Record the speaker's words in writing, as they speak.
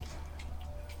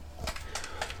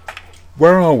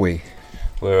Where are we?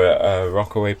 We're at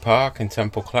Rockaway Park in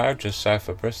Temple Cloud, just south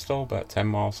of Bristol, about 10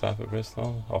 miles south of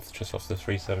Bristol, just off the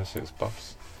 376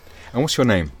 bus. And what's your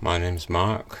name? My name's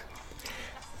Mark.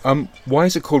 Why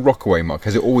is it called Rockaway, Mark?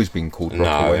 Has it always been called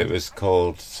Rockaway? No, it was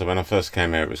called... So when I first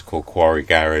came here, it was called Quarry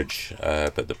Garage,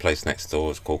 but the place next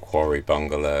door is called Quarry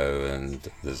Bungalow,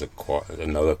 and there's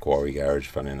another Quarry Garage,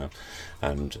 funny enough.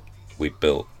 And we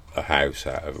built a house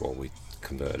out of... Well, we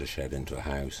converted a shed into a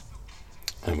house.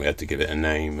 And we had to give it a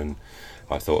name, and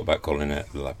I thought about calling it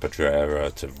La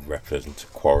Pedrera to represent a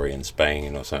quarry in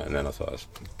Spain or something, and then I thought that's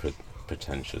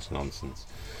pretentious nonsense,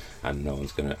 and no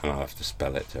one's gonna, and I'll have to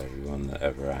spell it to everyone that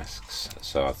ever asks.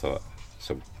 So I thought,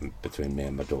 between me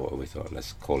and my daughter, we thought,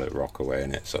 let's call it Rockaway,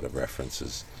 and it sort of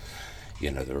references, the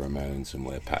Ramones and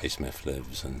where Patti Smith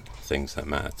lives and things that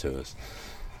matter to us.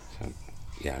 So,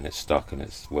 yeah, and it's stuck and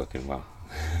it's working well.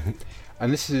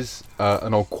 And this is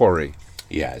an old quarry.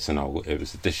 Yeah, it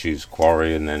was a disused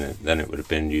quarry, and then it would have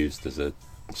been used as it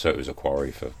was a quarry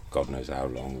for God knows how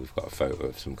long. We've got a photo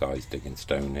of some guys digging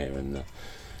stone here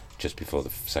just before the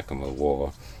Second World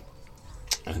War,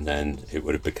 and then it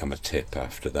would have become a tip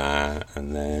after that,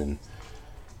 and then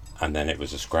it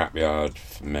was a scrapyard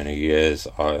for many years.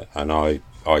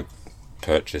 I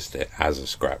purchased it as a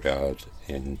scrapyard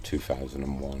in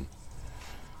 2001.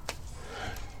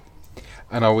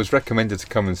 And I was recommended to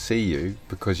come and see you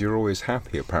because you're always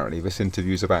happy, apparently. This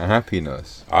interview's about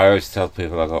happiness. I always tell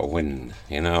people I got wind.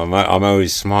 I'm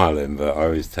always smiling, but I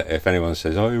always if anyone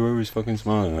says, "Oh, you're always fucking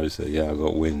smiling," I always say, "Yeah, I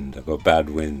got wind. I got bad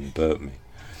wind, burnt me."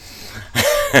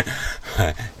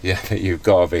 Yeah, but you've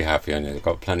got to be happy, and you've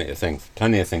got plenty of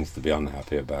things to be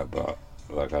unhappy about. But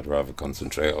I'd rather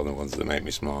concentrate on the ones that make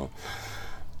me smile.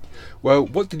 Well,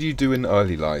 what did you do in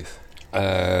early life?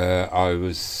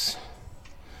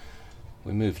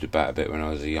 We moved about a bit when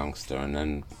I was a youngster, and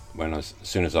then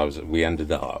we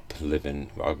ended up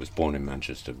living. I was born in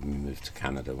Manchester. We moved to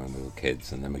Canada when we were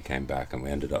kids, and then we came back, and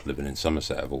we ended up living in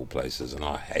Somerset of all places. And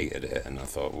I hated it, and I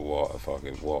thought,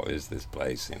 what is this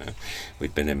place?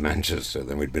 We'd been in Manchester,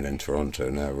 then we'd been in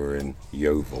Toronto, now we're in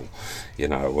Yeovil.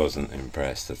 I wasn't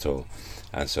impressed at all.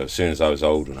 And so as soon as I was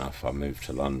old enough, I moved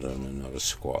to London, and I was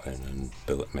squatting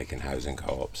and making housing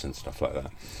co-ops and stuff like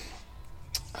that.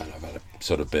 And I've had a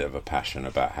sort of bit of a passion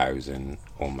about housing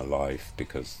all my life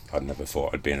because I never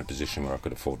thought I'd be in a position where I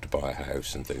could afford to buy a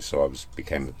house and things. So I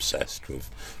became obsessed with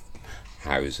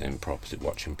housing, property,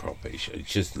 watching property,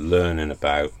 just learning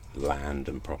about land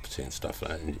and property and stuff,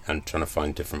 and trying to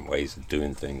find different ways of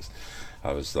doing things.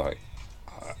 I was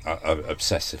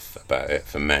obsessive about it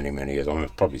for many, many years. I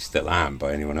probably still am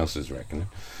by anyone else's reckoning.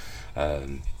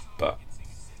 But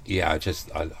yeah,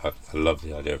 I love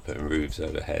the idea of putting roofs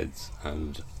over heads,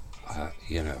 and I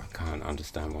can't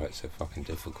understand why it's so fucking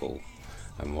difficult,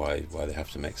 and why they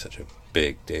have to make such a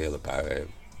big deal about it.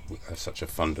 Such a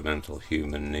fundamental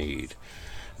human need.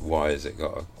 Why has it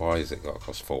got to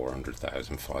cost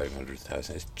 400,000,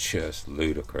 500,000? It's just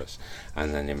ludicrous.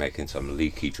 And then you're making some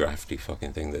leaky, drafty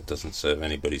fucking thing that doesn't serve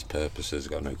anybody's purposes.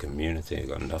 Got no community.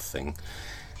 Got nothing.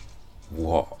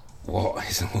 What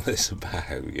is all this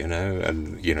about,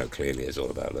 And, clearly it's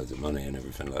all about loads of money and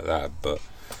everything like that, but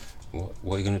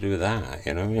what are you going to do with that,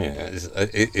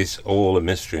 It's all a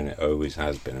mystery, and it always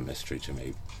has been a mystery to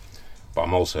me. But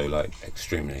I'm also,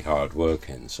 extremely hard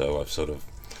working, so I've sort of,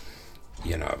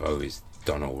 I've always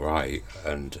done all right,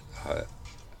 and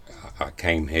I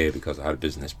came here because I had a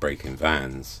business breaking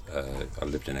vans. I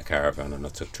lived in a caravan, and I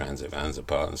took transit vans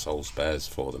apart and sold spares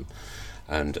for them.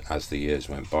 And as the years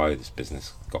went by, this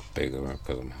business got bigger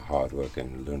because I'm a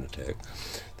hard-working lunatic.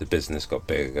 The business got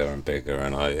bigger and bigger,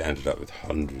 and I ended up with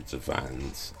hundreds of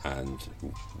vans. And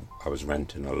I was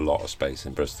renting a lot of space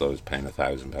in Bristol. I was paying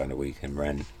 £1,000 a week in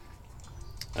rent.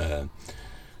 I've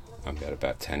got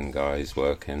about 10 guys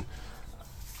working.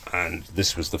 And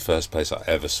this was the first place I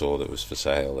ever saw that was for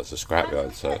sale as a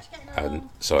scrapyard.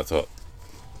 So I thought,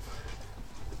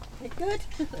 good.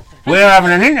 we're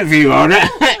having an interview on it.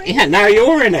 Yeah, now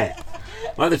you're in it.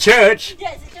 Like the church.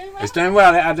 Yeah, is it doing well? It's doing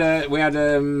well. We had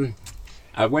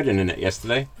a wedding in it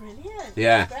yesterday. Brilliant.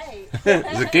 Yeah. Great.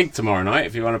 There's a gig tomorrow night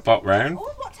if you want to pop round.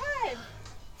 Oh, what time?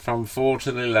 From 4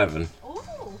 till 11.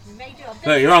 Oh, you made it on this.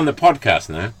 Look, you're on the podcast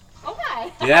now. Oh,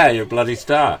 hi. Yeah, you're a bloody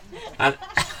star. And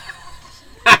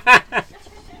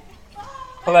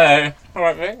hello. All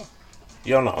right, mate.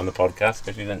 You're not on the podcast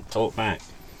because you didn't talk back.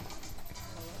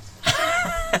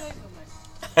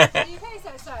 Are you okay?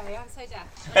 So sorry, I'm so deaf.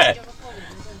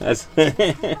 That's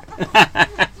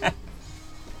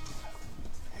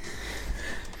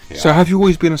yeah. So have you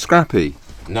always been a scrappy?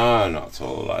 No, not at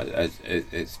all.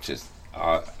 It's just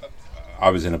I I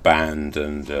was in a band,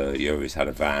 and you always had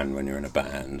a van when you're in a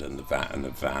band, and the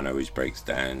van always breaks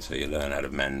down, so you learn how to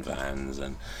mend vans,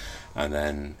 and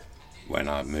then when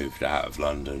I moved out of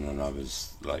London and I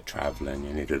was like travelling,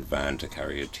 you needed a van to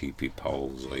carry your teepee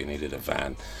poles, or you needed a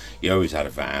van. You always had a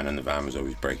van, and the van was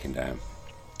always breaking down.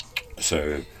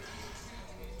 So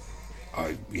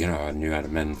I knew how to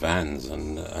mend vans,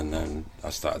 and then I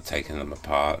started taking them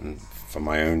apart and for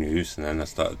my own use, and then I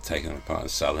started taking them apart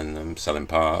and selling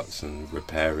parts and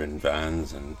repairing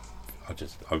vans, and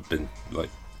I've been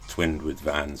like twinned with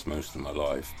vans most of my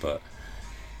life, but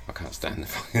I can't stand the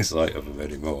fucking sight of them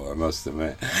anymore, I must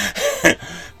admit.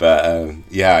 But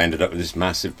I ended up with this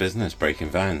massive business breaking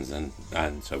vans,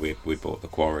 and so we bought the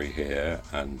quarry here,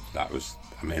 and that was,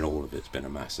 I mean, all of it's been a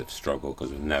massive struggle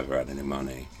because we've never had any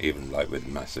money, even like with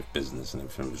massive business and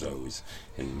everything was always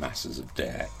in masses of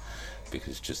debt,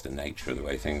 because just the nature of the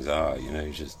way things are,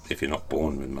 if you're not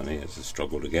born with money, it's a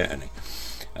struggle to get any,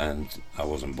 and I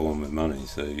wasn't born with money,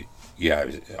 so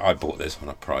I bought this on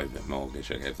a private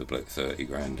mortgage. I gave the bloke 30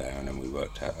 grand down, and we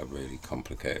worked out a really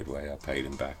complicated way. I paid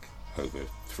him back over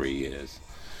 3 years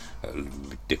at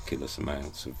ridiculous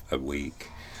amounts a week,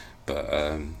 but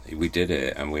we did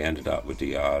it, and we ended up with the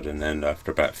yard. And then after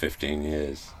about 15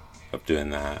 years of doing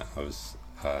that,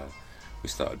 we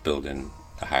started building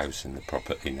a house in the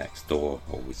property next door,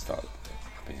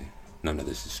 none of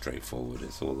this is straightforward.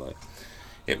 It's all like,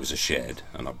 it was a shed,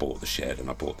 and I bought the shed, and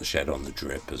I bought the shed on the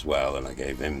drip as well, and I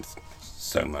gave him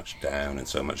so much down and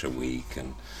so much a week,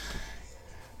 and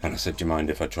I said, do you mind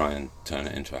if I try and turn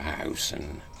it into a house?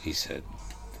 And he said,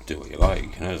 do what you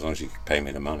like, as long as you pay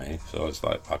me the money. So I was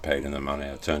like, I paid him the money.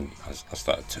 I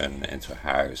started turning it into a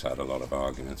house. I had a lot of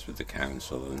arguments with the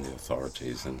council and the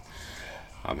authorities, and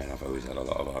I mean, I've always had a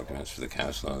lot of arguments with the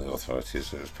council and the authorities,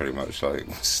 so it was pretty much like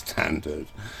standard,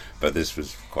 but this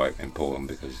was quite important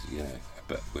because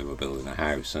but we were building a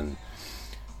house, and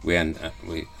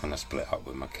I split up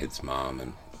with my kid's mum,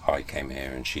 and I came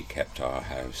here and she kept our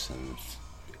house, and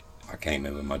I came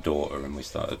in with my daughter, and we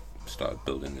started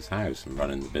building this house and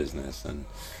running the business, and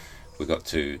we got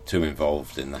too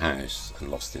involved in the house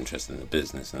and lost interest in the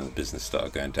business, and the business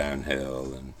started going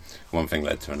downhill, and one thing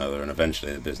led to another, and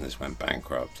eventually the business went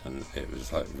bankrupt, and it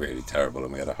was like really terrible,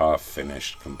 and we had a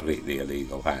half-finished, completely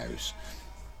illegal house,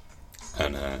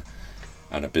 and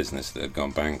a business that had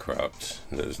gone bankrupt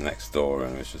that was next door,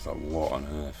 and it was just like, what on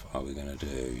earth are we going to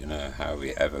do? How are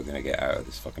we ever going to get out of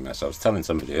this fucking mess? I was telling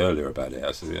somebody earlier about it.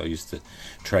 I said I used to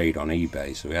trade on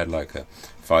eBay, so we had like a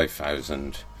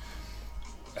 5,000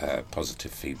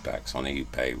 positive feedbacks on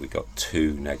eBay. We got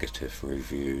 2 negative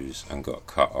reviews and got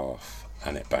cut off,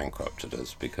 and it bankrupted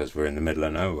us because we're in the middle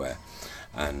of nowhere,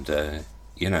 and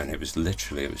and it was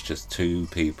just 2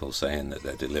 people saying that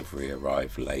their delivery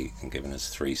arrived late and giving us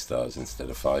 3 stars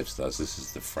instead of 5 stars. This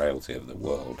is the frailty of the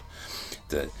world,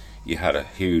 that you had a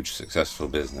huge successful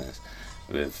business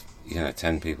with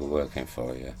 10 people working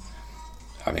for you.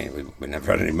 I mean, we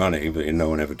never had any money, but no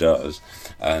one ever does,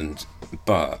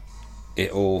 but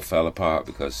it all fell apart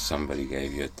because somebody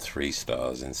gave you 3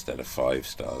 stars instead of 5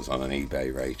 stars on an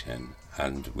eBay rating,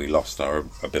 and we lost our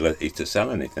ability to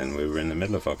sell anything. We were in the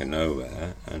middle of fucking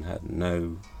nowhere and had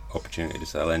no opportunity to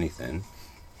sell anything,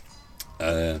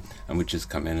 and we'd just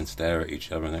come in and stare at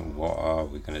each other and think, what are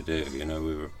we going to do?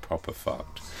 We were proper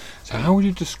fucked. So how would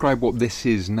you describe what this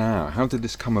is now? How did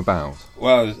this come about?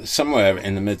 Well, somewhere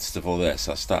in the midst of all this,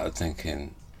 I started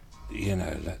thinking,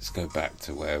 let's go back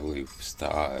to where we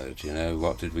started.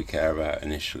 What did we care about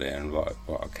initially? And what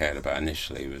I cared about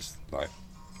initially was like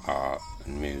art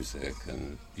and music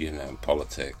and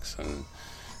politics and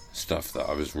stuff that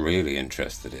I was really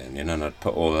interested in, and I'd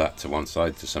put all that to one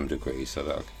side to some degree so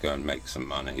that I could go and make some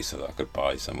money, so that I could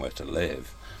buy somewhere to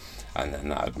live, and then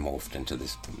that had morphed into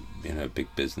this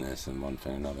big business and one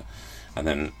thing and another,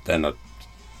 and then I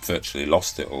virtually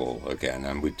lost it all again,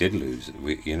 and we did lose it.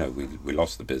 We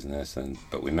lost the business,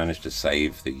 but we managed to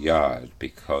save the yard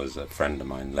because a friend of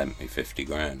mine lent me 50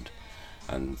 grand,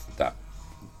 and that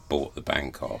bought the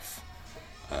bank off,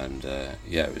 and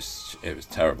it was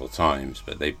terrible times,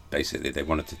 but they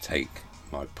wanted to take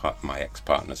my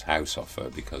ex-partner's house off her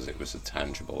because it was a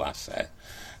tangible asset,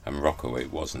 and Rockaway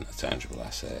wasn't a tangible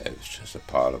asset. It was just a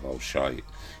pile of old shite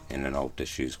in an old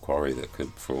disused quarry that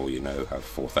could, for all you know, have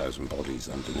 4,000 bodies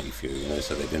underneath you,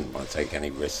 so they didn't want to take any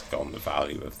risk on the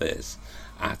value of this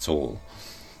at all.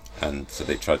 And so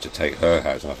they tried to take her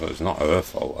house, and I thought, it's not her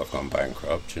fault I've gone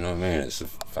bankrupt, you know what I mean? It's the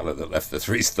fella that left the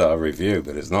 3-star review,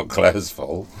 but it's not Claire's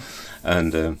fault.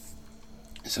 And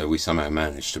so we somehow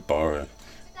managed to borrow.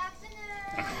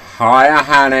 Hiya,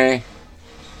 honey.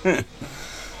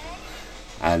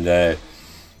 And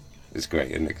It's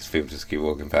great, isn't it? Because people just keep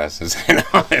walking past and saying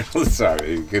hi all the time.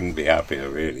 You couldn't be happier,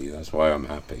 really. That's why I'm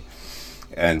happy.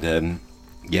 And I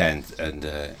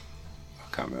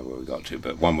can't remember where we got to,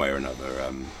 but one way or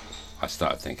another, I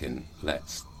started thinking,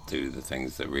 let's do the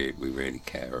things that we really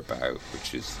care about,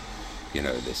 which is, you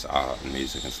know, this art and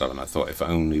music and stuff. And I thought, if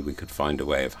only we could find a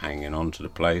way of hanging on to the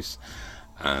place,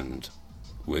 and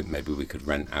maybe we could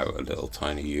rent out a little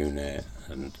tiny unit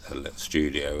and a little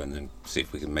studio, and then see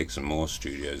if we can make some more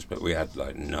studios. But we had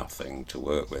like nothing to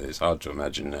work with. It's hard to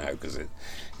imagine now, because it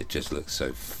just looks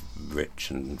so rich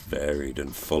and varied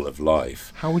and full of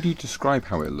life. How would you describe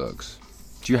how it looks?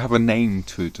 Do you have a name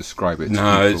to describe it?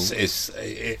 No,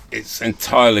 it's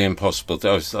entirely impossible.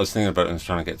 I was thinking about it. I was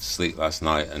trying to get to sleep last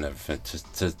night and everything.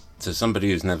 To somebody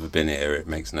who's never been here, it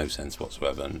makes no sense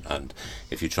whatsoever. And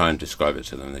if you try and describe it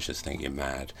to them, they just think you're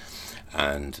mad.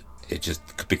 And it just,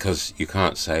 because you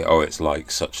can't say, oh, it's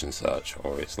like such and such,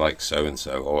 or it's like so and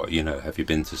so, or, you know, have you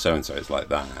been to so and so? It's like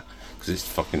that, because it's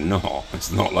fucking not.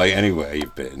 It's not like anywhere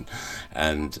you've been.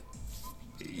 And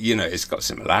you know, it's got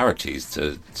similarities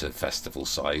to festival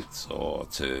sites, or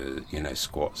to, you know,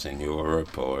 squats in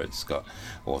Europe, or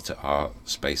to art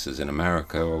spaces in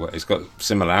America, or it's got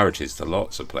similarities to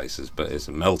lots of places, but it's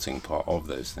a melting pot of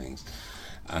those things.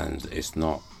 And it's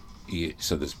not,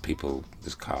 so there's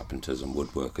carpenters and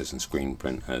woodworkers and screen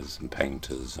printers and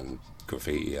painters and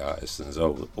graffiti artists, and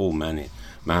there's all many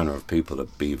manner of people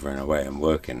that beavering away and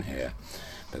working here.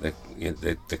 But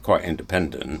they're quite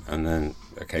independent, and then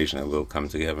occasionally we'll come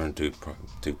together and do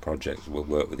projects. We'll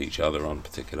work with each other on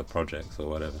particular projects or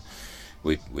whatever.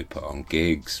 We put on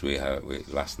gigs.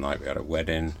 Last night we had a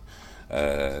wedding.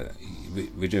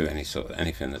 We do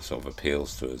anything that sort of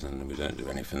appeals to us, and we don't do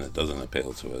anything that doesn't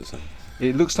appeal to us.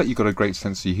 It looks like you've got a great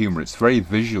sense of humour. It's very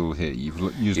visual here. You've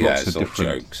used lots of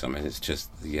different jokes. I mean, it's just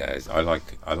I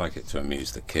like it to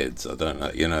amuse the kids. I don't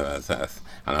know, you know,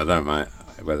 and I don't mind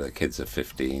whether the kids are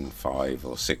 15, 5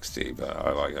 or 60, but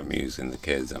I like amusing the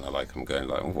kids, and I like them going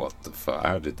like, what the fuck,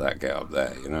 how did that get up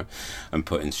there, you know, and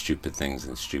putting stupid things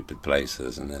in stupid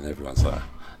places, and then everyone's like,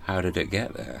 how did it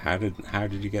get there? How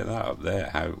did you get that up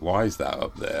there? Why is that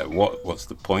up there? What's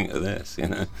the point of this, you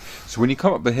know? So when you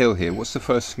come up the hill here, what's the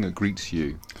first thing that greets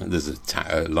you? There's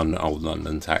a old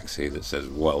London taxi that says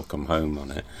 "Welcome Home"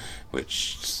 on it,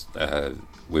 which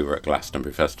we were at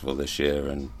Glastonbury Festival this year,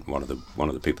 and one of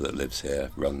the people that lives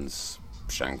here runs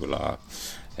Shangri-La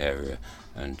area,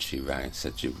 and she rang and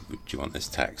said, do you want this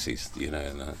taxi, you know?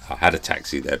 And I had a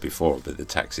taxi there before, but the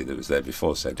taxi that was there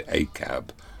before said "A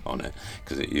cab" on it,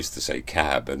 because it used to say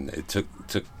cab, and it took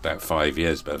about 5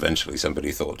 years, but eventually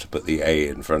somebody thought to put the A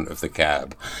in front of the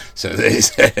cab, so they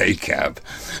said "A cab."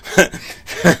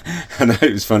 And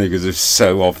it was funny because it was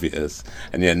so obvious,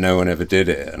 and yet no one ever did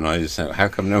it, and I just thought, how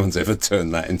come no one's ever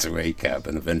turned that into "A cab"?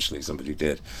 And eventually somebody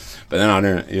did, but then I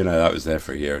don't, you know, that was there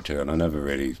for a year or two, and I never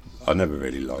really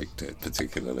liked it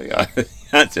particularly.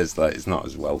 I just like, it's not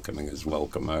as welcoming as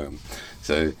 "Welcome Home."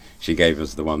 So she gave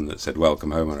us the one that said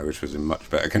 "Welcome Home" on it, which was in much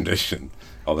better condition,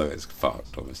 although it's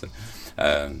fucked, obviously.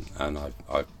 And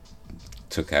I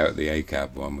took out the A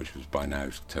cab one, which was by now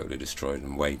totally destroyed,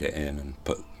 and weighed it in and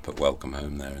put "Welcome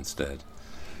Home" there instead.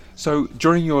 So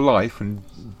during your life and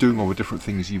doing all the different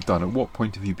things you've done, at what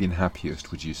point have you been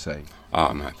happiest, would you say? Oh,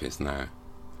 I'm happiest now.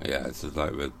 Yeah, it's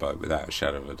like without a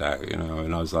shadow of a doubt, you know.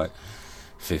 And I was like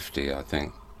 50, I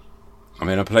think. I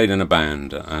mean, I played in a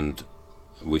band, and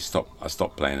I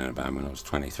stopped playing in a band when I was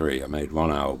 23. I made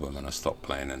one album, and I stopped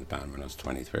playing in the band when I was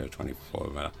 23 or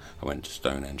 24. I went to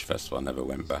Stonehenge Festival. I never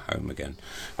went back home again.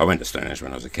 I went to Stonehenge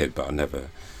when I was a kid, but I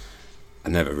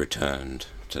never returned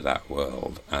to that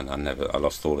world, and I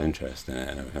lost all interest in it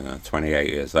and everything. And 28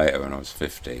 years later, when I was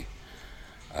 50,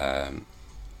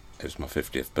 it was my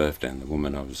 50th birthday, and the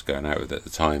woman I was going out with at the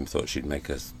time thought she'd make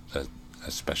a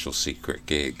special secret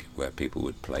gig where people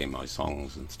would play my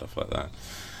songs and stuff like that,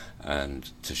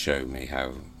 and to show me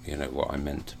how, you know, what I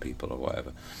meant to people or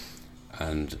whatever.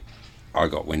 And I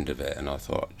got wind of it, and I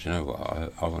thought, do you know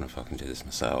what, I want to fucking do this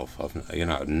myself.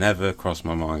 I'd never crossed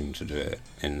my mind to do it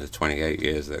in the 28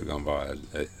 years that had gone by.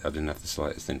 I didn't have the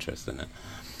slightest interest in it.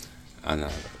 And I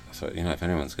thought, you know, if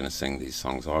anyone's going to sing these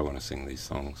songs, I want to sing these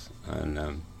songs.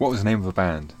 And what was the name of the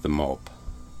band? The Mob.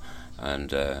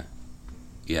 And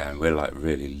and we're like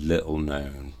really little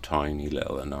known, tiny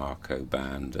little anarcho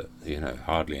band that, you know,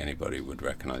 hardly anybody would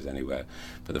recognise anywhere.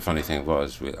 But the funny thing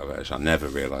was, which I never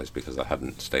realised because I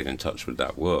hadn't stayed in touch with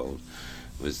that world,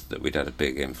 was that we'd had a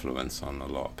big influence on a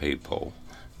lot of people,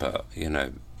 but, you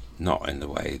know, not in the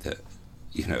way that,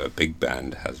 you know, a big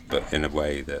band has, but in a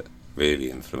way that really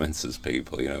influences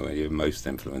people. You know, you're most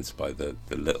influenced by the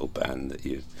little band that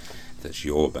that's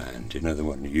your band, you know, the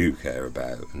one you care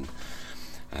about,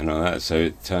 and all that. So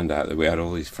it turned out that we had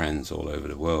all these friends all over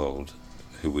the world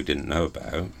who we didn't know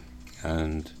about,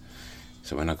 and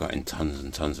so when I got in tons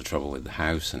and tons of trouble with the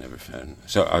house and everything,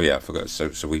 I forgot.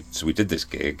 So we did this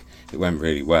gig. It went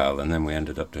really well, and then we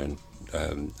ended up doing.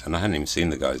 And I hadn't even seen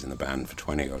the guys in the band for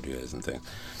 20 odd years and things,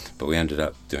 but we ended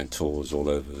up doing tours all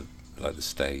over, like the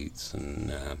States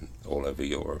and all over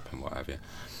Europe and what have you.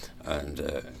 And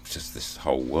just this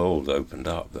whole world opened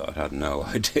up that I'd had no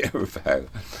idea about,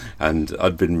 and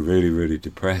I'd been really, really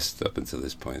depressed up until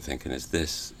this point, thinking, is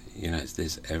this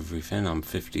everything? I'm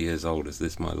 50 years old. Is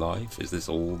this my life? Is this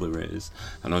all there is?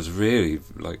 And I was really,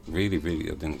 I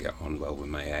didn't get on well with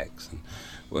my ex, and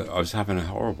I was having a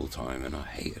horrible time, and I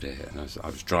hated it. And I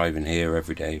was driving here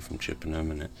every day from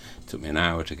Chippenham, and it took me an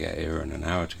hour to get here and an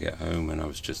hour to get home, and I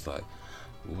was just like,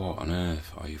 what on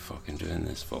earth are you fucking doing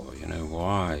this for? You know,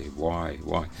 why?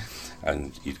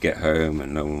 And you'd get home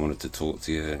and no one wanted to talk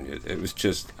to you, and it was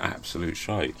just absolute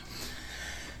shite.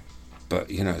 But,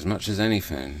 you know, as much as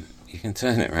anything, you can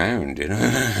turn it around, you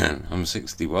know. I'm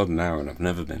 61 now and I've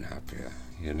never been happier.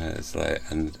 You know, it's like,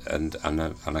 and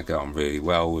I get on really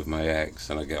well with my ex,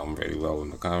 and I get on really well with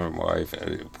my current wife,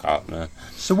 partner.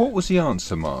 So what was the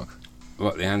answer, Mark?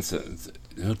 What the answer?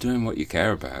 You're doing what you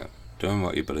care about, doing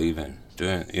what you believe in,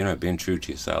 being true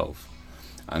to yourself.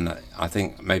 And I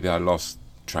think maybe I lost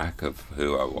track of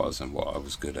who I was and what I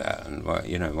was good at, and what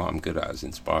I'm good at is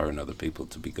inspiring other people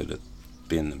to be good at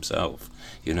being themselves.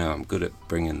 You know, I'm good at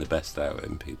bringing the best out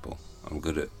in people. I'm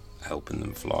good at helping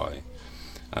them fly,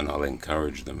 and I'll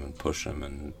encourage them and push them,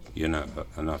 and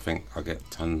and I think I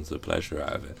get tons of pleasure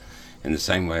out of it. In the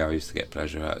same way I used to get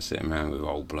pleasure out of sitting around with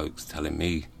old blokes telling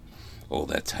me all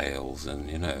their tales, and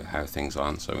how things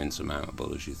aren't so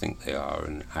insurmountable as you think they are,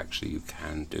 and actually you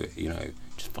can do it.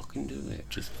 Just fucking do it.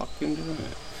 Just fucking do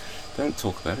it. Don't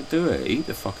talk about it. Do it. Eat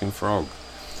the fucking frog.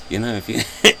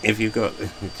 If you've got, do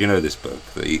you know this book,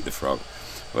 The Eat the Frog?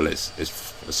 Well, it's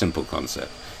a simple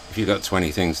concept. If you've got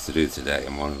 20 things to do today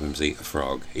and one of them's eat the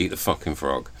frog, eat the fucking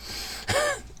frog.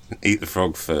 Eat the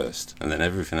frog first, and then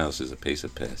everything else is a piece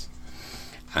of piss.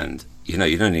 And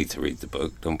you don't need to read the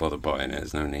book. Don't bother buying it.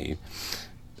 There's no need.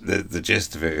 The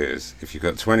gist of it is, if you've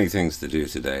got 20 things to do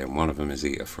today and one of them is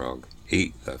eat a frog,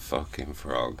 eat the fucking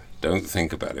frog. Don't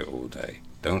think about it all day.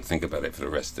 Don't think about it for the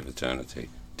rest of eternity.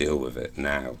 Deal with it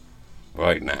now.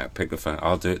 Right now. Pick the phone.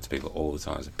 I'll do it to people all the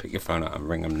time. So pick your phone up and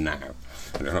ring them now.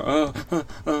 And they're like,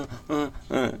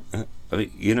 I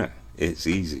mean, it's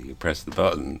easy. You press the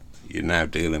button. You're now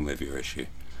dealing with your issue.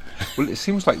 Well, it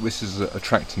seems like this is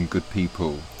attracting good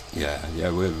people. Yeah.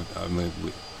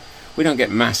 We don't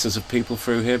get masses of people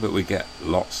through here, but we get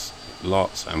lots,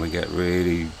 and we get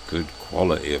really good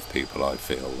quality of people. I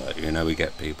feel that we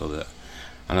get people that,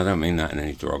 and I don't mean that in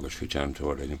any derogatory term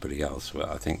toward anybody else, but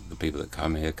I think the people that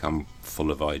come here come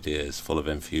full of ideas, full of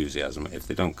enthusiasm. If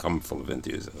they don't come full of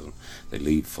enthusiasm, they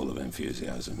leave full of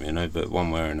enthusiasm. But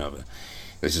one way or another,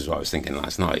 this is what I was thinking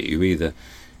last night. You either,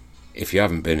 if you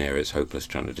haven't been here, it's hopeless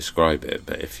trying to describe it,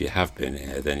 but if you have been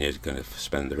here, then you're going to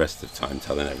spend the rest of the time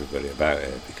telling everybody about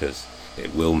it, because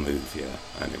it will move you,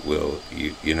 and it will,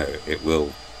 it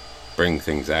will bring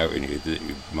things out in you that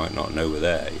you might not know were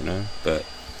there, but...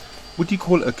 Would you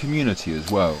call it a community as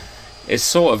well? It's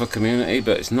sort of a community,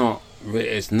 but it's not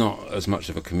as much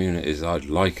of a community as I'd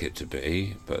like it to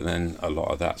be, but then a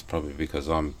lot of that's probably because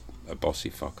I'm a bossy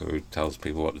fucker who tells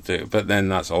people what to do. But then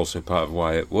that's also part of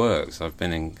why it works. I've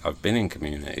been in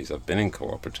communities, I've been in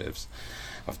cooperatives,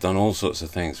 I've done all sorts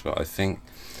of things, but I think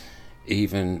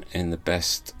even in the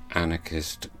best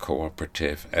anarchist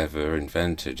cooperative ever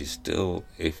invented, you still,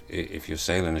 if you're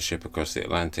sailing a ship across the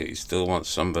Atlantic, you still want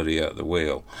somebody at the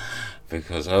wheel,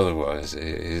 because otherwise it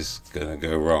is going to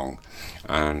go wrong.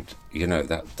 And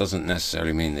that doesn't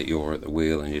necessarily mean that you're at the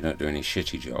wheel and you don't do any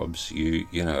shitty jobs.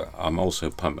 I'm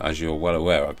also as you're well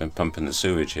aware, I've been pumping the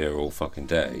sewage here all fucking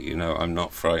day. I'm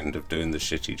not frightened of doing the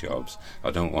shitty jobs. I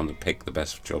don't want to pick the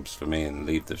best jobs for me and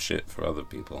leave the shit for other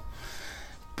people.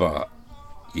 But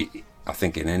I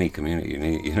think in any community you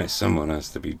need, someone has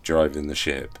to be driving the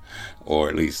ship, or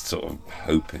at least sort of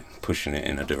pushing it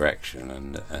in a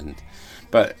direction.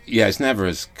 But yeah, it's never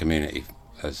as community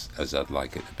as I'd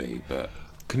like it to be. But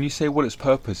can you say what its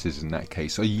purpose is in that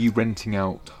case? Are you renting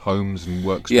out homes and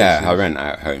workspaces? Yeah, I rent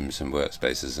out homes and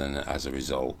workspaces, and as a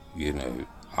result,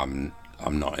 I'm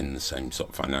not in the same sort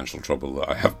of financial trouble that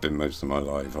I have been most of my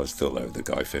life. I still owe the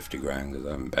guy 50 grand because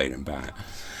I haven't paid him back,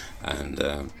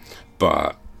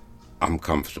 but I'm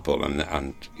comfortable, and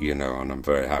I'm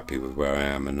very happy with where I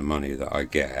am, and the money that I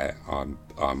get, I'm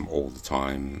all the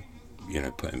time,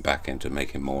 putting back into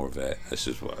making more of it. This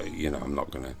is what I'm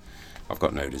I've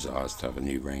got no desires to have a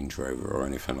new Range Rover or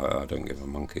anything like that. I don't give a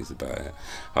monkeys about it.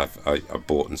 I've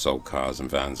bought and sold cars and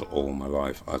vans all my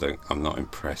life. I'm not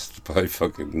impressed by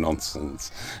fucking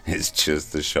nonsense. It's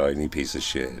just a shiny piece of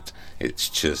shit. It's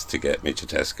just to get me to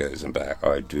Tesco's and back.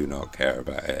 I do not care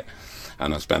about it.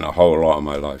 And I spent a whole lot of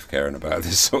my life caring about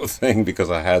this sort of thing because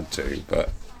I had to, but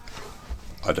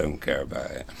I don't care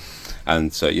about it.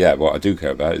 And so, yeah, what I do care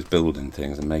about is building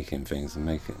things and making things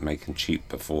and making cheap,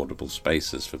 affordable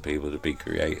spaces for people to be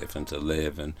creative and to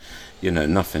live. And, you know,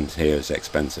 nothing here is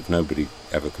expensive. Nobody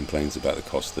ever complains about the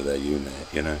cost of their unit,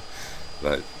 you know.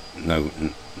 Like, no,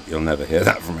 you'll never hear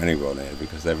that from anyone here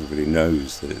because everybody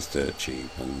knows that it's dirt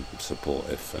cheap and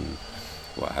supportive and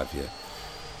what have you.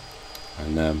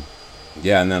 And,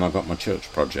 yeah, and then I've got my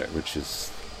church project, which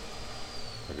is...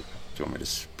 Do you want me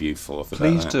to spew forth about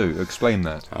Please that? do, explain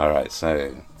that. Alright,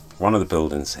 so one of the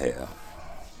buildings here,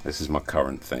 this is my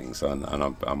current thing, so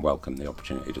I'm welcome the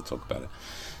opportunity to talk about it.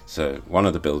 So one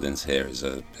of the buildings here is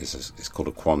it's called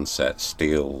a Quonset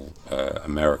steel,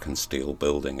 American steel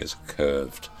building. It's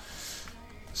curved,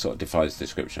 sort of defies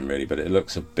description really, but it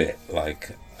looks a bit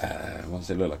like, what does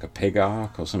it look like, a pig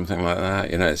ark or something like that?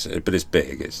 You know, but it's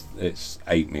big. It's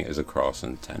 8 meters across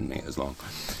and 10 meters long.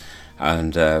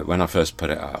 And when I first put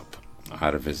it up, I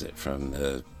had a visit from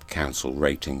the council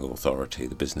rating authority,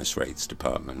 the business rates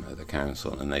department of the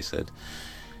council, and they said,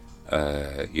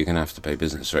 you're going to have to pay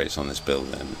business rates on this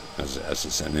building as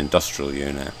it's an industrial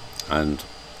unit. And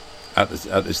at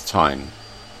this time,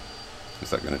 is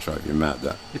that going to drive you mad?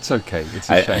 That It's okay, it's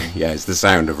a shame. yeah, it's the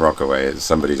sound of Rockaway. It's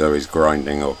somebody's always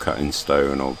grinding or cutting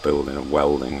stone or building or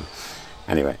welding.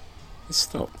 Anyway, it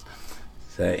stopped.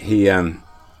 So he, where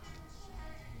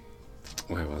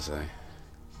was I?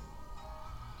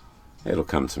 It'll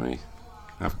come to me.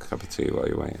 Have a cup of tea while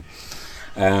you're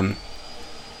waiting.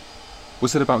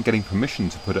 Was it about getting permission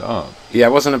to put it up? Yeah, it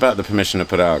wasn't about the permission to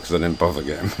put it up because I didn't bother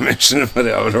getting permission to put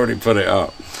it up. I'd already put it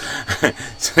up.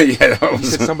 So yeah, that You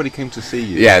was. said somebody came to see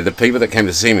you. Yeah, the people that came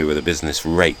to see me were the business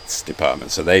rates department.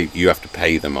 So you have to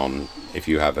pay them on if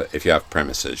you have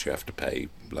premises, you have to pay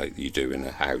like you do in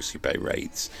a house. You pay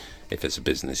rates. If it's a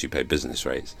business, you pay business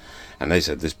rates. And they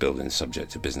said this building's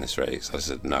subject to business rates. I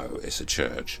said no, it's a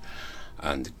church.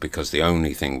 And because the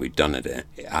only thing we'd done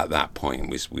at that point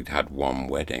was we'd had one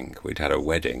wedding. We'd had a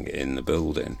wedding in the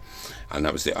building, and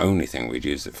that was the only thing we'd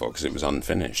used it for because it was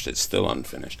unfinished. It's still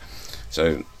unfinished.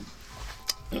 So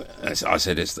I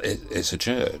said it's a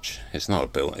church. It's not a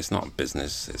building. It's not a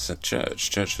business. It's a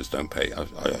church. Churches don't pay. I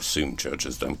assume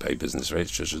churches don't pay business rates.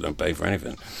 Churches don't pay for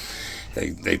anything.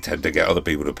 They tend to get other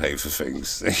people to pay for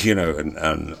things, you know.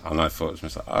 And I thought to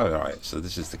myself, oh, all right. So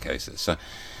this is the case. So.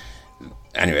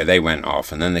 Anyway, they went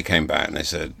off, and then they came back and they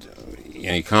said,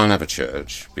 you can't have a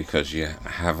church because you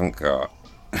haven't got,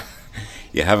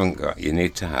 you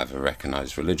need to have a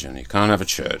recognised religion. You can't have a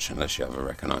church unless you have a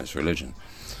recognised religion.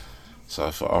 So I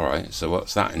thought, all right, so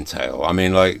what's that entail? I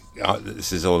mean, like,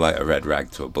 this is all like a red rag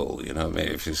to a bull, you know what I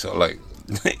mean? If you sort of like,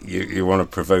 you want to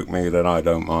provoke me, then I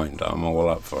don't mind. I'm all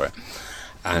up for it.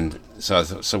 And so I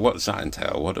thought, so what does that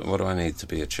entail? What do I need to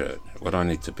be a church? What do I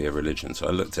need to be a religion? So I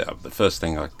looked it up. The first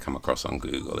thing I come across on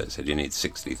Google, it said you need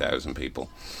 60,000 people.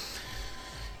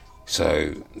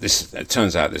 So it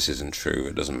turns out this isn't true.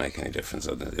 It doesn't make any difference.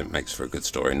 It makes for a good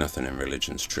story. Nothing in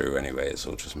religion's true anyway. It's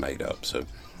all just made up. So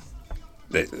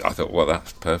I thought, well,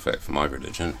 that's perfect for my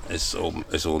religion. It's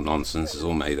all nonsense. It's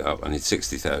all made up. I need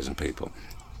 60,000 people.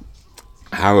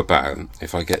 How about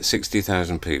if I get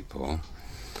 60,000 people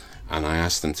and I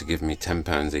asked them to give me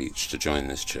 £10 each to join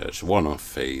this church, one-off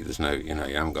fee. There's no, you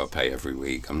haven't got to pay every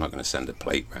week. I'm not going to send a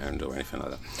plate round or anything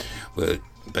like that. But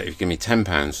if you give me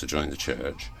 £10 to join the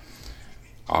church,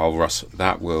 and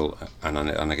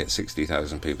I get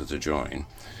 60,000 people to join.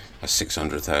 That's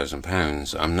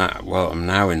 £600,000. I'm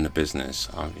now in the business.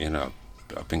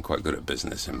 I've been quite good at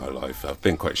business in my life. I've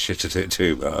been quite shit at it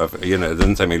too, but it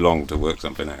doesn't take me long to work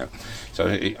something out. So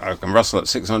I can rustle at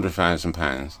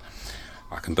 £600,000.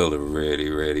 I can build a really,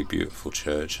 really beautiful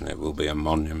church, and it will be a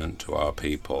monument to our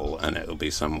people, and it'll be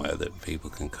somewhere that people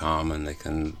can come and they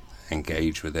can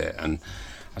engage with it. And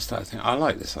I started thinking, I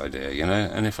like this idea,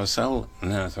 and if I sell,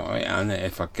 and then I thought, and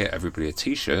if I get everybody a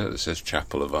T-shirt that says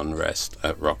Chapel of Unrest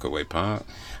at Rockaway Park,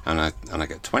 and I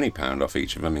get £20 off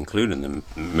each of them, including the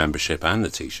membership and the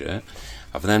T-shirt,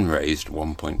 I've then raised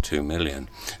 1.2 million.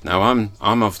 Now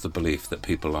I'm of the belief that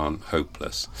people aren't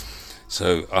hopeless.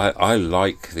 So I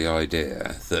like the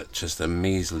idea that just a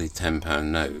measly £10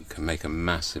 note can make a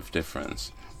massive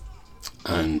difference.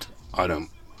 And I don't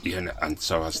and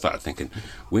so I started thinking,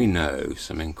 we know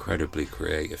some incredibly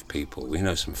creative people. We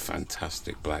know some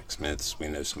fantastic blacksmiths. We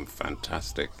know some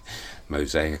fantastic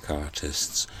mosaic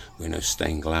artists. We know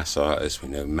stained glass artists. We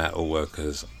know metal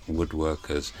workers,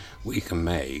 woodworkers. We can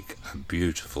make a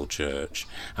beautiful church,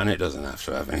 and it doesn't have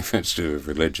to have anything to do with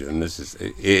religion.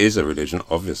 It is a religion,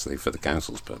 obviously, for the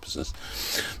council's purposes,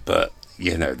 but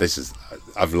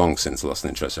I've long since lost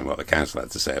interest in what the council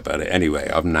had to say about it. Anyway,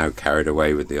 I'm now carried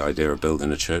away with the idea of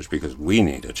building a church because we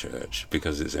need a church,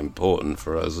 because it's important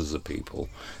for us as a people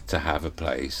to have a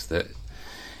place that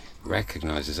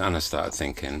recognises. And I started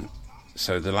thinking,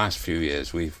 so the last few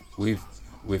years we've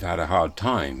had a hard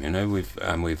time,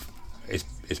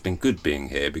 it's been good being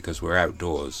here because we're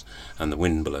outdoors and the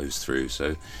wind blows through.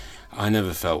 So I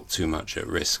never felt too much at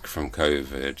risk from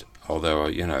COVID. Although,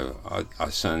 I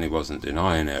certainly wasn't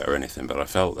denying it or anything, but I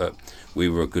felt that we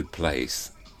were a good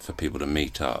place for people to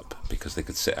meet up because they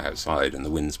could sit outside and the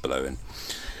wind's blowing.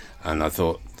 And I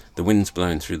thought, the wind's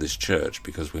blowing through this church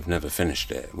because we've never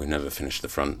finished it. We've never finished the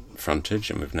frontage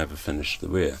and we've never finished the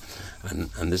rear.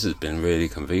 And this has been really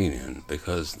convenient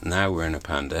because now we're in a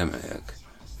pandemic.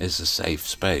 It's a safe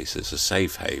space, it's a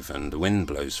safe haven. The wind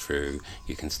blows through,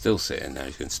 you can still sit in there,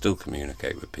 you can still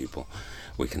communicate with people.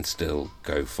 We can still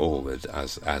go forward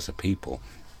as a people,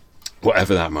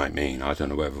 whatever that might mean. I don't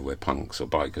know whether we're punks or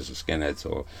bikers or skinheads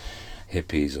or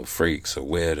hippies or freaks or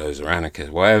weirdos or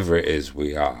anarchists, whatever it is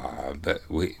we are, but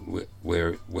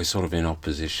we're sort of in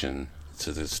opposition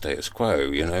to the status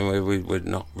quo. We're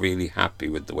not really happy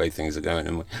with the way things are going,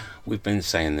 and we've been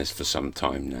saying this for some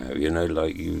time now.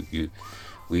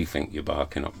 We think you're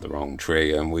barking up the wrong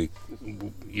tree, and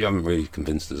you haven't really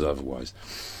convinced us otherwise.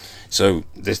 So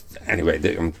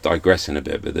I'm digressing a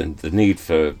bit, but then the need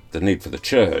for the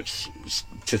church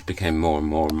just became more and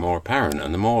more and more apparent.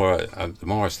 And the more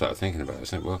I started thinking about it, I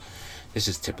was like, well, this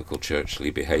is typical churchly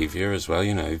behaviour as well.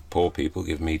 Poor people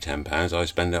give me £10, I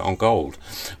spend it on gold.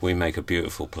 We make a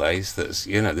beautiful place that's,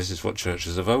 this is what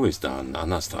churches have always done.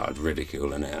 And I started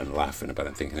ridiculing it and laughing about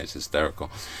it, thinking it's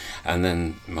hysterical. And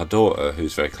then my daughter,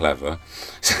 who's very clever,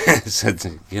 said,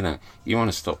 you want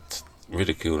to stop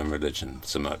ridiculing religion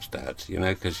so much, Dad,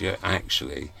 because you're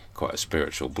actually quite a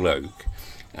spiritual bloke,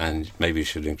 and maybe you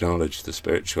should acknowledge the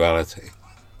spirituality.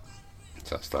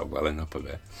 So I start welling up a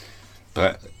bit.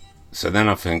 But so then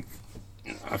I think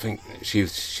she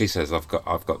says I've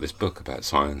got this book about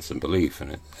science and belief,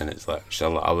 and it's like,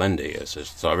 I'll lend it you.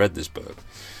 So I read this book,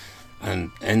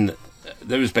 and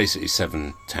there was basically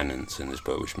 7 tenets in this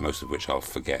book, most of which I'll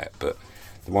forget, but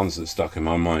the ones that stuck in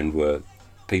my mind were: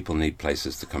 people need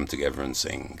places to come together and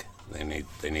sing. They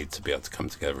need to be able to come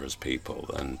together as people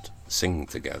and sing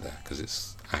together, because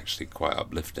it's actually quite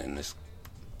uplifting. This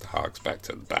harks back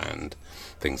to the band,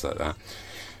 things like that.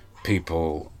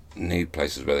 People need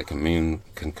places where they can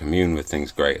commune with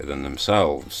things greater than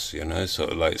themselves,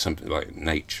 sort of like something like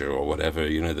nature or whatever,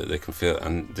 that they can feel.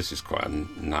 And this is quite a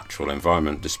natural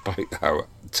environment, despite how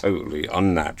totally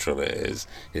unnatural it is.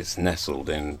 It's nestled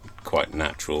in quite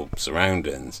natural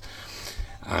surroundings.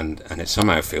 And it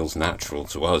somehow feels natural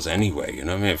to us anyway,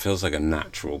 it feels like a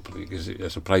natural, because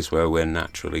it's a place where we're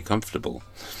naturally comfortable.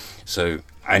 So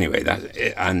anyway,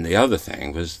 and the other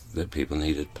thing was that people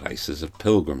needed places of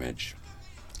pilgrimage.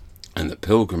 And that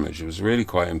pilgrimage was really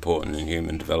quite important in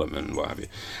human development and what have you.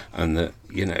 And that,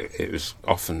 it was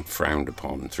often frowned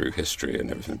upon through history and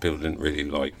everything. People didn't really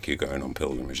like you going on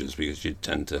pilgrimages because you'd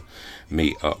tend to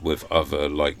meet up with other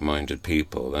like-minded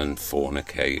people and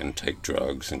fornicate and take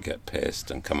drugs and get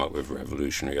pissed and come up with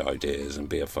revolutionary ideas and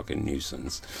be a fucking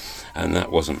nuisance. And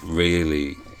that wasn't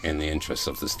really in the interests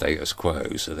of the status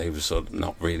quo, so they were sort of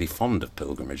not really fond of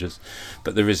pilgrimages.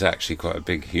 But there is actually quite a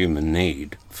big human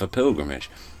need for pilgrimage.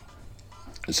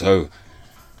 So,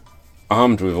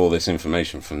 armed with all this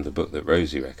information from the book that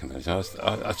Rosie recommends, I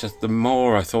just, the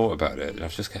more I thought about it, I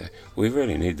was just going, we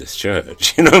really need this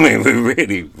church, We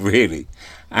really, really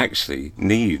actually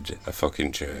need a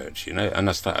fucking church, And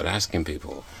I started asking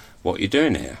people, what are you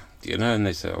doing here? And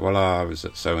they said, well, I was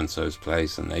at so-and-so's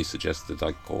place, and they suggested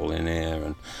I call in here,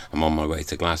 and I'm on my way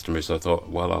to Glastonbury, so I thought,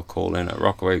 well, I'll call in at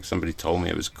Rockaway, because somebody told me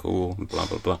it was cool, and blah,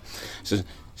 blah, blah.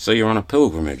 So you're on a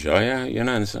pilgrimage, are you? And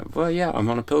I said, well, yeah, I'm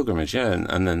on a pilgrimage, yeah.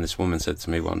 And then this woman said to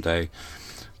me one day,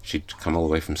 she'd come all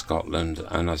the way from Scotland,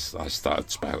 and I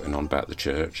started spouting on about the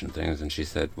church and things, and she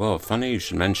said, well, funny you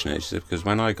should mention it. She said, because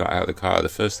when I got out of the car, the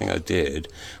first thing I did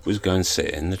was go and sit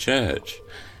in the church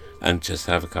and just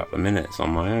have a couple of minutes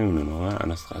on my own and all that.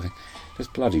 And I started thinking, this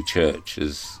bloody church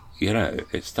is,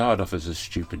 it started off as a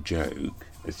stupid joke.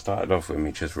 It started off with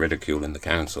me just ridiculing the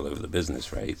council over the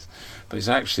business rates, but it's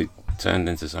actually turned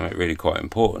into something really quite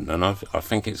important, and I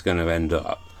think it's going to end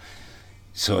up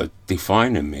sort of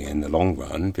defining me in the long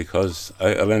run, because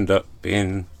I'll end up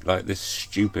being like this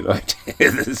stupid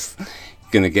idea that's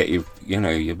going to get you,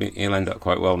 you'll end up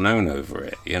quite well known over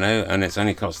it, and it's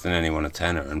only costing anyone a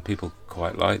tenner, and people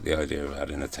quite like the idea of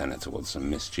adding a tenner towards some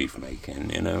mischief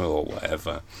making, or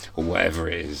whatever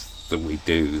it is that we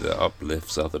do that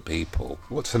uplifts other people.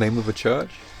 What's the name of the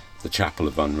church? The Chapel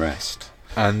of Unrest.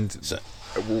 And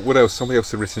So, what else? Somebody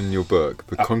else had written in your book,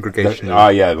 the congregation.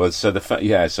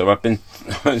 So I've been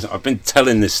I've been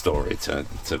telling this story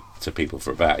to people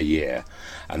for about a year,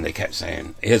 and they kept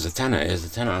saying, "Here's a tenner, here's a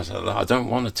tenner." I said, "I don't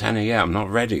want a tenner yet. I'm not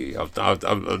ready. I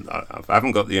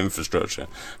haven't got the infrastructure.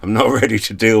 I'm not ready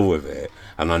to deal with it,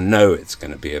 and I know it's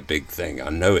going to be a big thing. I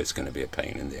know it's going to be a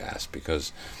pain in the ass,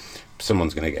 because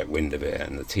someone's going to get wind of it,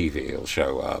 and the TV will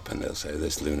show up, and they'll say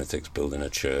this lunatic's building a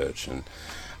church, and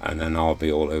then I'll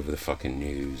be all over the fucking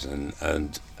news,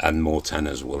 and more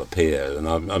tenors will appear, and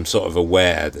I'm sort of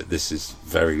aware that this is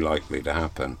very likely to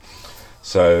happen.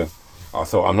 So I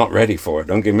thought, I'm not ready for it.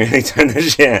 Don't give me any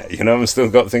tenors yet. I've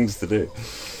still got things to do.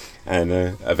 And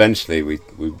eventually we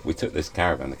took this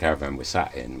caravan, the caravan we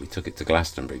sat in, we took it to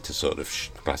Glastonbury, to sort of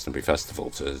Glastonbury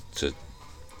Festival, to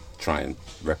try and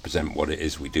represent what it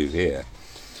is we do here.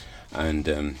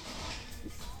 And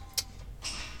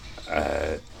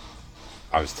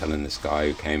I was telling this guy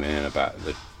who came in about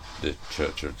the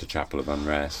church of the Chapel of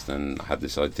Unrest, and I had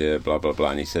this idea, blah blah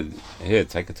blah, and he said, "Here,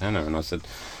 take a tenner." And I said,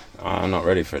 "I'm not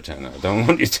ready for a tenner. I don't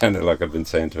want your tenner like I've been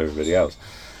saying to everybody else."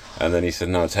 And then he said,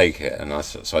 "No, take it." And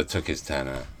so I took his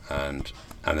tenner, and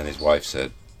then his wife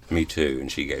said, "Me too,"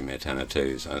 and she gave me a tenner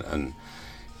too. So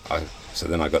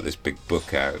then I got this big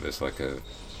book out. It's like a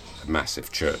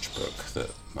massive church book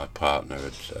that my partner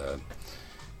had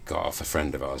got off a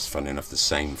friend of ours. Funny enough, the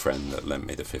same friend that lent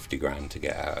me the 50 grand to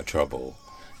get out of trouble.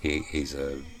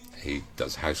 He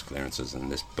does house clearances,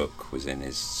 and this book was in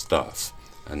his stuff.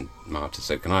 And Marta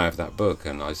said, "Can I have that book?"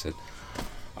 And I said,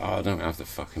 "Oh, I don't have the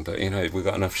fucking book. We've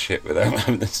got enough shit without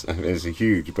having this." It's a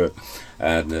huge book.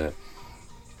 And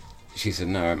she said,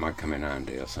 "No, it might come in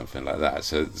handy," or something like that.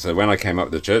 So when I came up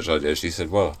with the church idea, she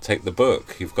said, "Well, take the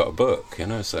book. You've got a book."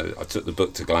 So I took the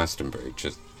book to Glastonbury,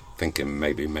 just thinking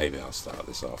maybe I'll start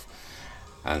this off.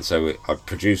 And so I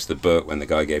produced the book. When the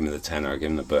guy gave me the tenner, I gave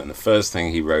him the book, and the first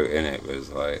thing he wrote in it was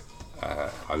like,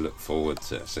 "I look forward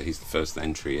to," so he's the first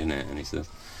entry in it, and he says,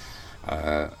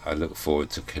 "I look forward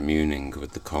to communing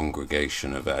with the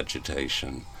congregation of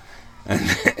agitation." And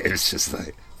it's just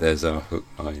like, there's our hook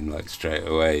line, like, straight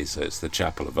away. So it's the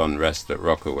Chapel of Unrest at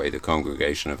Rockaway, the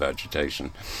congregation of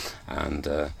agitation, and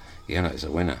it's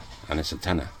a winner, and it's a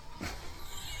tenner.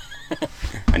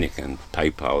 And you can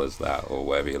PayPal us that, or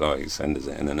whatever you like, send us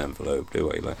it in an envelope, do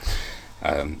what you like.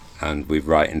 And we're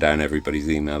writing down everybody's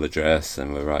email address,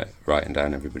 and we're writing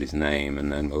down everybody's name,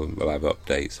 and then we'll have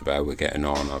updates about how we're getting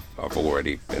on. I've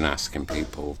already been asking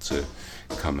people to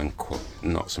come and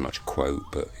not so much quote,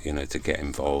 but to get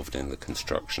involved in the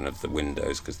construction of the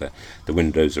windows, because the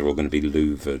windows are all going to be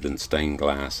louvered and stained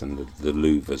glass, and the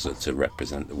louvers are to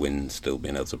represent the wind still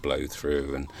being able to blow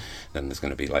through, and then there's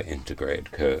going to be like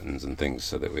integrated curtains and things,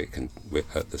 so that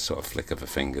at the sort of flick of a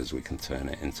fingers, we can turn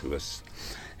it into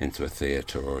a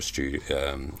theatre or a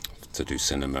studio, to do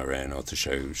cinema in, or to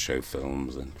show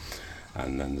films, and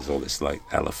then there's all this like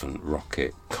elephant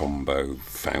rocket combo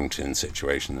fountain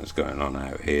situation that's going on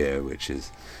out here, which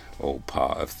is all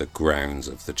part of the grounds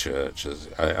of the church.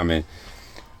 I mean,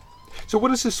 so what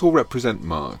does this all represent,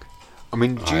 Mark? I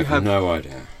mean, do you have no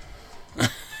idea?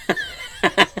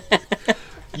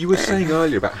 You were saying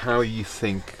earlier about how you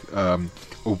think,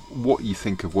 or what you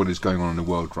think of what is going on in the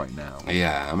world right now.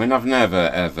 Yeah, I mean, I've never,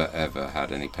 ever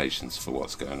had any patience for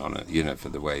what's going on, for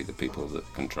the way the people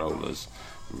that control us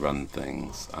run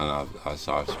things. And I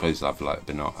suppose I've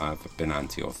been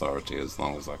anti-authority as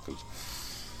long as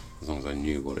I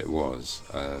knew what it was.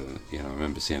 I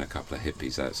remember seeing a couple of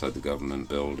hippies outside the government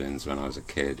buildings when I was a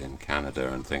kid in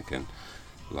Canada, and thinking,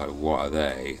 like, what are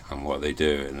they and what are they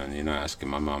doing? And asking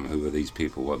my mum, who are these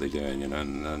people, what are they doing?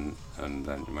 And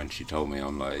then when she told me,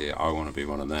 I'm like, yeah, I want to be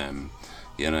one of them.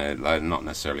 Like, not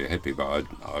necessarily a hippie, but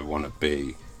I want to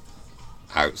be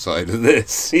outside of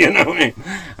this. You know what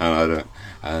I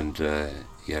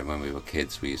mean? When we were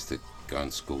kids, we used to go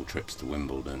on school trips to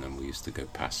Wimbledon, and we used to go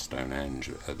past Stonehenge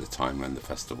at the time when the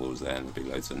festival was there, and there'd be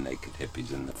loads of naked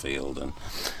hippies in the field, and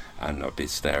I'd be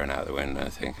staring out the window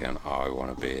thinking, oh, I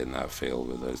want to be in that field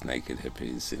with those naked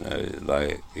hippies.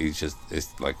 Like,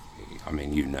 it's like, I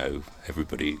mean,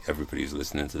 everybody's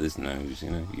listening to this knows,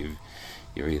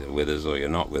 you're either with us or you're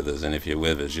not with us, and if you're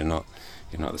with us, you're not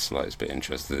the slightest bit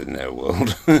interested in their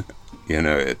world.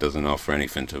 It doesn't offer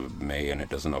anything to me, and it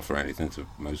doesn't offer anything to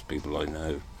most people I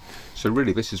know. So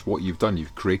really, this is what you've done.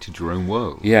 You've created your own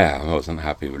world. Yeah, I wasn't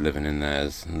happy with living in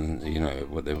theirs, and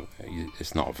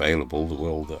it's not available. The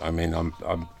world. I mean,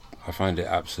 I find it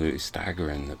absolutely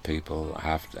staggering that people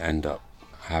have to end up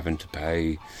having to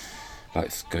pay,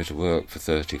 like, go to work for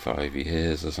 35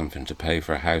 years or something to pay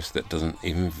for a house that doesn't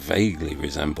even vaguely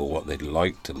resemble what they'd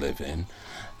like to live in.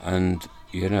 And,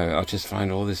 I just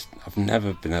find all this, I've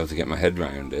never been able to get my head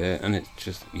around it, and it's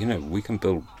just, we can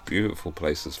build beautiful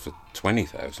places for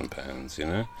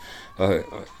 £20,000,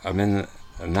 I mean,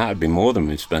 and that'd be more than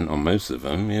we've spent on most of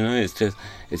them, it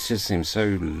just seems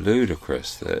so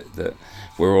ludicrous that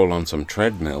we're all on some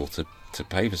treadmill to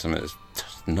pay for something that's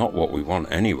just not what we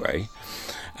want anyway.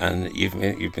 And you've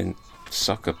been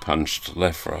sucker punched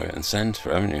left, right and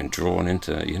centre, haven't you, and drawn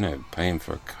into, paying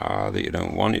for a car that you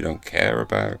don't want, you don't care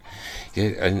about,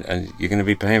 and you're going to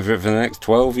be paying for it for the next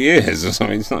 12 years or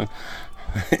something. It's not...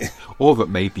 Or that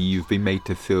maybe you've been made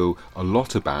to feel a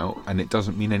lot about, and it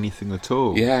doesn't mean anything at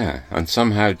all. Yeah, and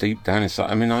somehow deep down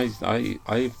inside, I mean,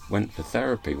 I went for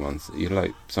therapy once,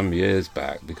 some years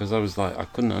back, because I was like, I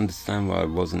couldn't understand why I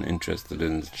wasn't interested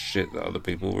in shit that other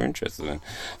people were interested in.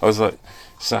 I was like,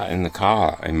 sat in my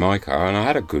car, and I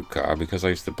had a good car because I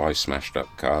used to buy smashed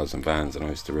up cars and vans, and I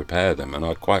used to repair them, and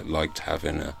I quite liked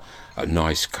having a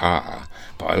nice car,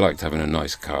 but I liked having a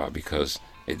nice car because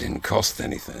it didn't cost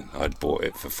anything. I'd bought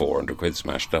it for 400 quid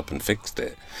smashed up and fixed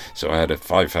it. So I had a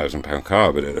 £5,000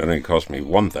 car, but it only cost me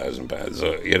 £1,000.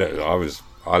 So,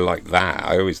 I like that.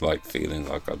 I always liked feeling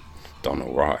like I'd done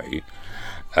all right.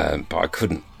 But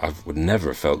I would never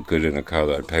have felt good in a car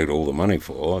that I paid all the money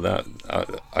for.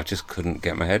 I just couldn't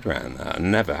get my head around that. I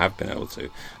never have been able to.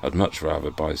 I'd much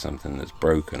rather buy something that's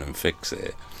broken and fix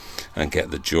it and get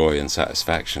the joy and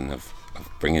satisfaction of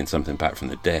bringing something back from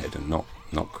the dead and not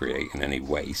creating any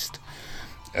waste.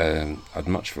 I'd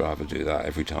much rather do that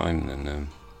every time than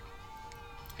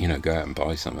go out and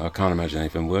buy something. I can't imagine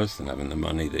anything worse than having the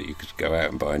money that you could go out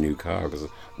and buy a new car, because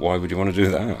why would you want to do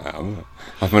that?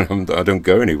 I don't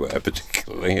go anywhere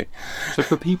particularly. So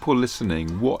for people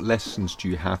listening, what lessons do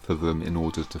you have for them in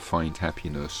order to find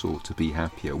happiness or to be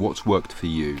happier? What's worked for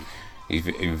you?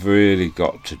 You've really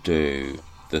got to do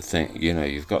the thing,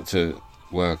 you've got to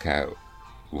work out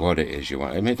what it is you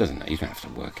want. I mean, you don't have to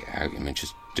work it out. I mean,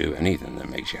 just do anything that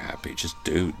makes you happy. Just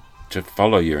to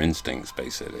follow your instincts,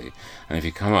 basically. And if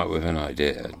you come up with an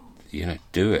idea,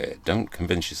 do it. Don't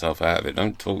convince yourself out of it.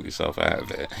 Don't talk yourself out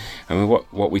of it. I mean,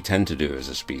 what we tend to do as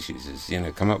a species is,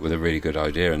 come up with a really good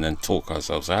idea and then talk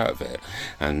ourselves out of it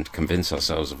and convince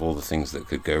ourselves of all the things that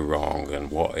could go wrong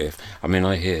and what if. I mean,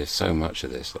 I hear so much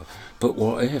of this, like, but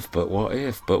what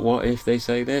if they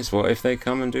say this? What if they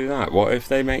come and do that? What if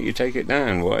they make you take it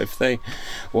down? What if they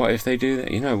do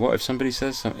that? What if somebody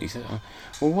says something? You say,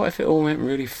 well, what if it all went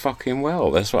really fucking well?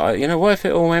 That's what what if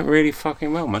it all went really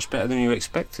fucking well, much better than you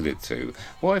expected it to?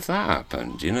 What if that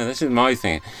happened? This is my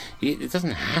thing. It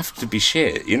doesn't have to be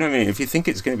shit. You know what I mean? If you think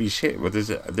it's going to be shit, well,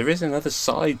 there is another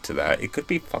side to that. It could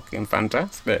be fucking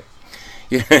fantastic.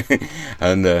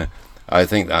 And I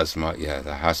think that's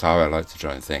that's how I like to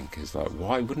try and think. Is like,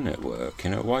 why wouldn't it work?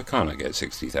 Why can't I get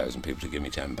 60,000 people to give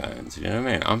me £10? You know what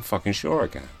I mean? I'm fucking sure I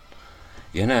can.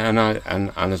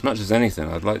 And as much as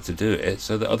anything, I'd like to do it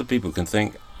so that other people can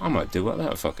think, I might do what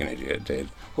that fucking idiot did.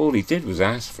 All he did was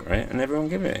ask for it, and everyone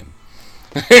give it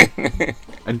him.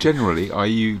 And generally, are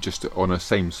you just on a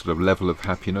same sort of level of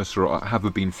happiness, or have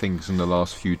there been things in the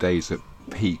last few days that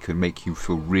peak and make you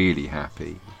feel really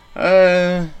happy?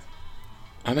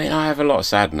 I mean, I have a lot of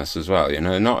sadness as well,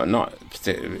 not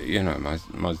particularly,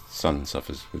 my son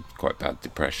suffers with quite bad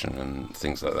depression and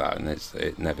things like that, and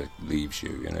it never leaves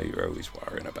you, you're always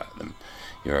worrying about them,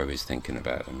 you're always thinking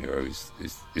about them,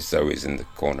 it's always in the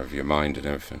corner of your mind and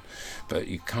everything, but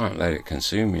you can't let it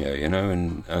consume you,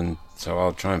 and so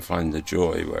I'll try and find the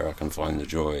joy where I can find the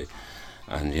joy,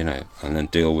 and and then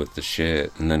deal with the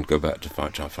shit, and then go back to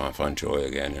try and find joy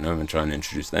again, and try and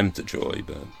introduce them to joy,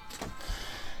 but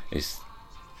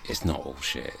it's not all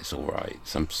shit. It's all right.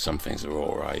 Some things are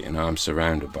all right. I'm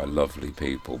surrounded by lovely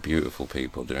people, beautiful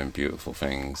people doing beautiful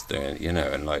things.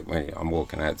 And like when I'm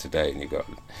walking out today, and you got,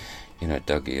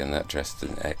 Dougie and that dressed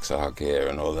in XR gear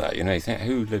and all that. You think,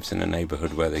 who lives in a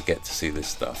neighbourhood where they get to see this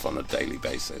stuff on a daily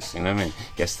basis? You know what I mean?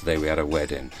 Yesterday we had a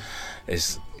wedding.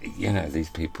 These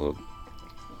people.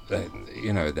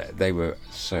 They were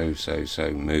so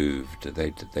moved.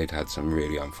 They'd had some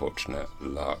really unfortunate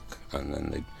luck, and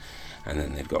then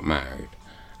they'd got married,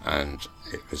 and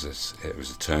it was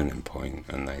a turning point,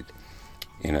 and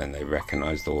they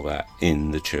recognised all that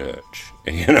in the church.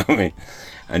 You know what I mean?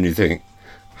 And you think,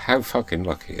 how fucking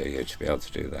lucky are you to be able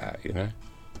to do that?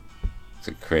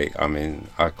 to create. I mean,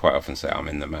 I quite often say I'm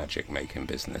in the magic making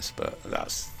business, but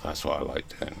that's what I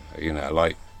like doing. You know, I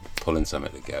like pulling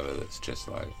something together that's just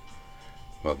like,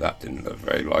 well, that didn't look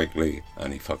very likely,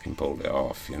 and he fucking pulled it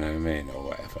off. You know what I mean, or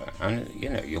whatever. And you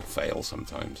know, you'll fail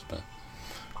sometimes, but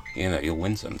you know, you'll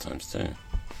win sometimes too.